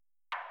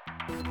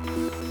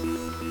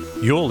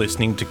You're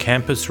listening to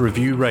Campus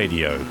Review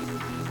Radio.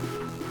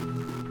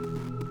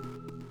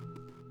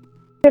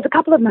 There's a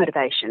couple of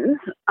motivations.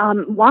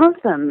 One of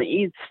them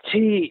is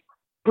to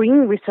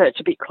bring research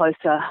a bit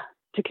closer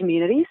to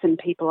communities and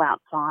people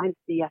outside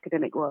the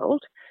academic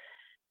world.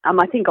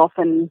 I think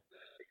often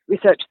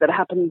research that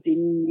happens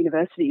in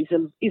universities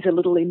is a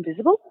little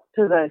invisible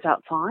to those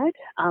outside.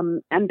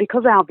 And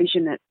because our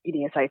vision at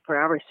UniSA for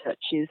our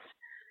research is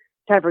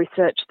to have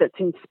research that's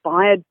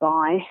inspired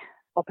by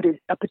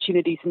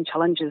opportunities and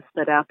challenges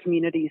that our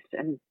communities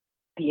and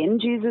the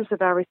end users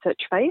of our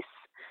research face,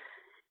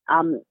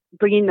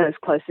 bringing those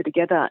closer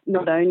together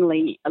not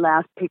only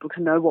allows people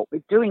to know what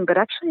we're doing, but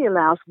actually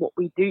allows what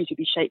we do to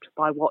be shaped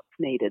by what's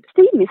needed.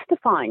 It's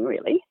demystifying,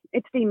 really.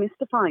 It's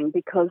demystifying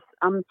because,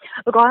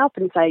 look, I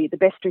often say the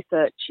best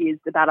research is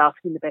about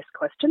asking the best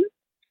questions.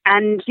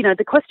 And, you know,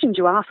 the questions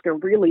you ask are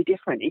really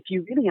different if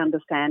you really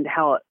understand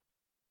how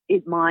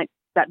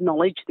that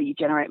knowledge that you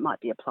generate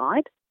might be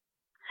applied.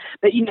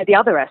 But, you know, the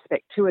other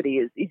aspect to it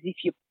is if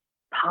you're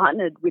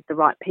partnered with the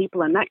right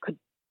people, and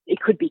it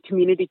could be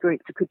community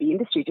groups, it could be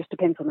industry, just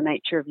depends on the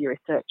nature of your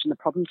research and the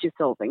problems you're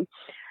solving.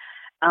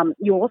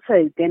 You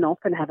also then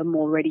often have a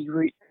more ready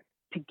route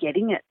to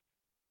getting it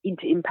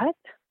into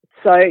impact.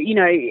 So, you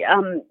know,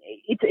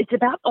 it's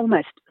about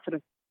almost sort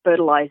of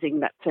fertilizing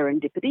that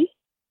serendipity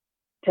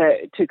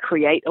to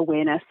create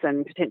awareness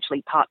and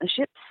potentially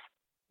partnerships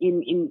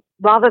in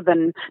rather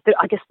than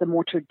the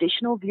more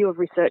traditional view of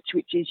research,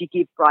 which is you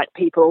give bright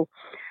people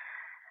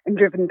and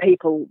driven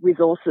people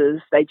resources,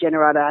 they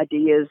generate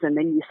ideas, and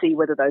then you see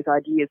whether those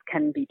ideas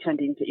can be turned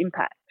into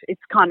impact.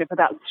 It's kind of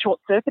about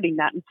short-circuiting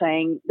that and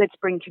saying, let's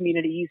bring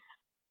communities,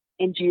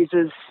 end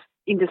users,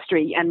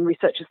 industry and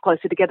researchers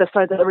closer together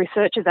so that the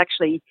researchers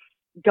actually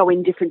go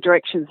in different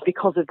directions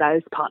because of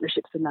those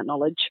partnerships and that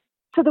knowledge.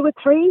 So there were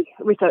 3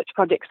 research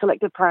projects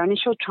selected for our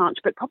initial tranche,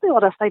 but probably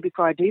what I'll say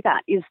before I do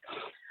that is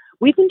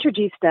we've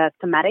introduced a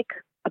thematic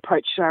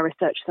approach to our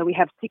research. So we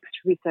have 6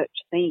 research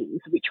themes,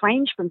 which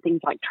range from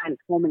things like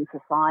transforming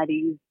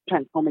societies,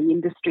 transforming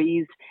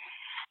industries,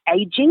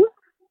 aging,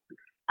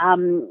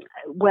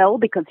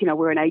 because, you know,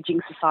 we're an aging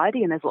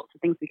society and there's lots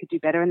of things we could do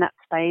better in that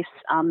space,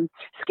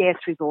 scarce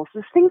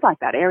resources, things like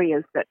that,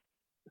 areas that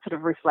sort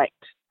of reflect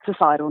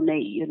societal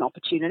need and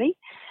opportunity.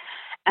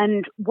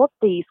 And what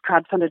these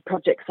crowdfunded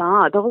projects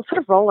are, they'll sort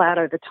of roll out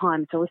over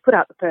time. So we've put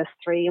out the first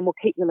 3 and we'll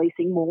keep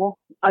releasing more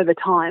over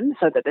time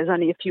so that there's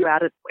only a few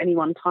out at any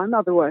one time.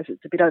 Otherwise,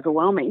 it's a bit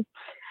overwhelming.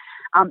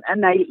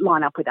 And they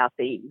line up with our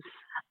themes.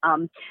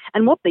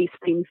 And what these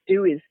themes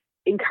do is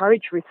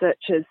encourage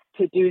researchers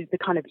to do the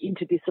kind of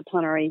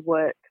interdisciplinary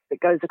work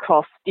that goes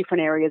across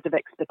different areas of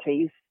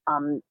expertise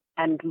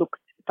and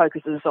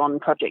focuses on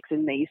projects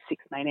in these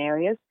 6 main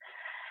areas.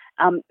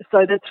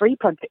 So the 3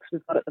 projects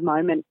we've got at the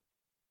moment,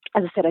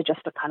 as I said, are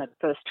just a kind of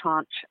first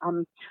tranche.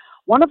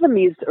 One of them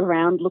is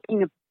around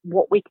looking at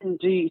what we can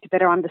do to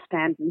better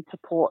understand and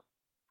support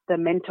the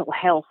mental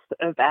health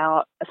of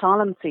our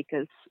asylum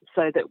seekers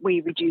so that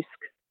we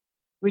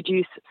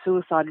reduce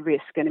suicide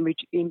risk and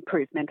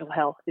improve mental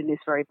health in this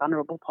very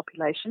vulnerable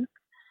population.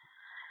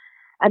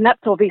 And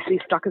that's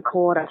obviously struck a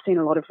chord. I've seen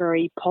a lot of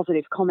very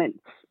positive comments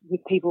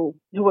with people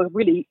who are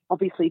really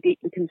obviously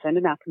deeply concerned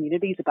in our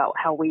communities about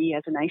how we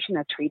as a nation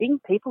are treating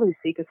people who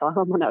seek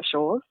asylum on our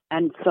shores.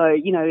 And so,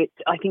 you know,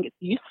 I think it's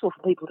useful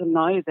for people to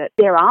know that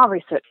there are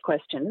research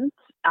questions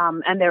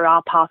and there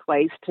are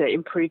pathways to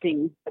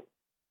improving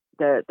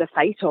the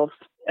fate of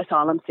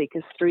asylum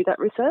seekers through that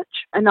research.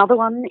 Another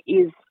one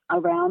is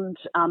around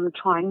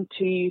trying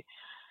to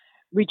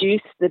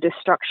reduce the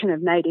destruction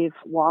of native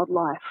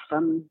wildlife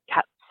from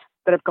cats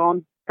that have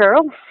gone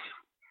feral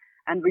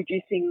and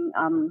reducing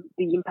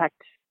the impact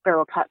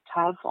feral cats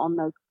have on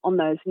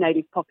those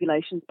native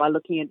populations by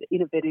looking at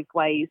innovative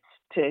ways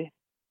to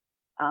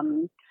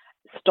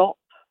stop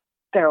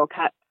feral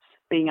cats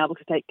being able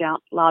to take down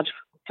large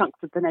chunks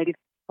of the native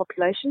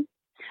population.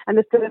 And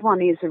the third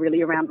one is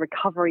really around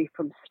recovery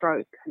from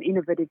stroke and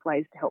innovative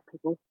ways to help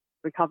people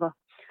recover.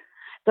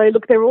 So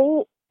look, they're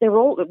all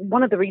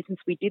one of the reasons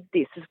we did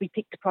this is we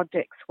picked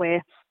projects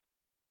where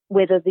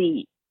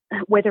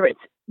whether it's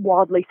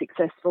wildly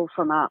successful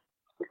from a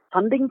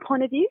funding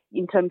point of view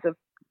in terms of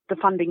the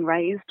funding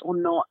raised or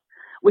not,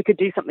 we could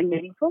do something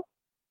meaningful.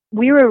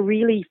 We were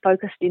really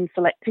focused in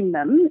selecting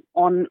them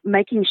on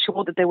making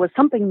sure that there was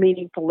something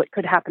meaningful that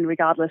could happen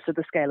regardless of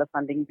the scale of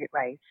funding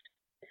raised.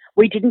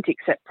 We didn't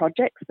accept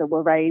projects that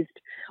were raised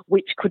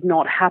which could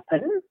not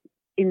happen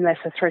unless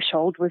a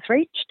threshold was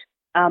reached.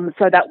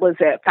 So that was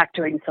a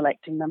factor in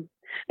selecting them.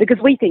 Because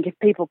we think if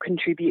people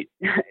contribute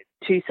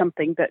to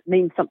something that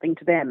means something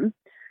to them,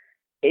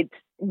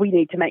 we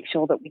need to make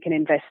sure that we can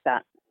invest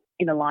that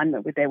in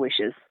alignment with their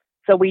wishes.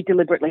 So we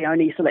deliberately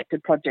only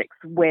selected projects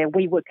where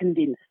we were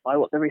convinced by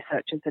what the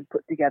researchers had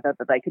put together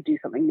that they could do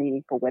something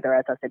meaningful, whether,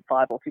 as I said,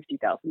 5 or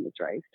 50,000 was raised.